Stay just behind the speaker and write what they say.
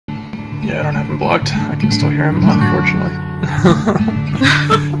Yeah, I don't have him blocked. I can still hear him, unfortunately.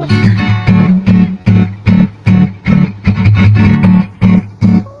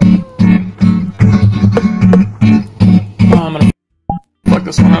 Oh, I'm gonna fuck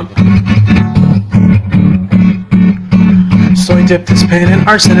this one up. So I dipped this pen in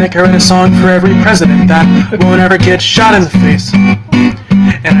arsenic. I write a song for every president that won't ever get shot in the face.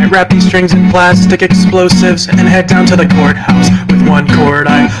 And I wrap these strings in plastic explosives and head down to the courthouse. With one chord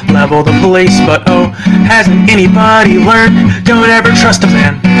I level the police, but oh, hasn't anybody learned? Don't ever trust a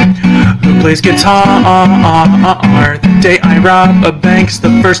man who plays guitar. The day I rob a bank's the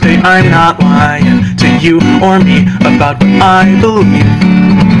first day I'm not lying to you or me about what I believe.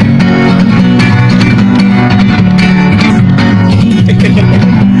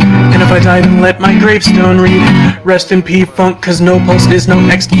 And if I die, then let my gravestone read, rest in P-Funk, cause no pulse is no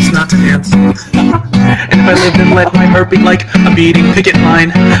excuse not to dance. And if I live, then let my heart beat like a beating picket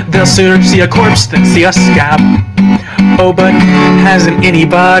line. They'll sooner see a corpse than see a scab. Oh, but hasn't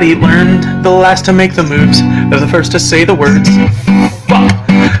anybody learned? The last to make the moves, they're the first to say the words. Fuck!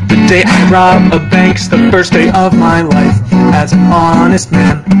 The day I rob a bank's the first day of my life as an honest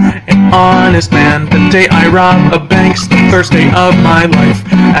man. An honest man. The day I rob a bank's the first day of my life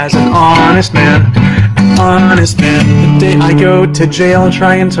as an honest man. An honest man. The day I go to jail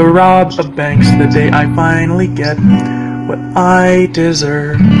trying to rob a bank's the day I finally get what I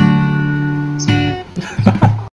deserve.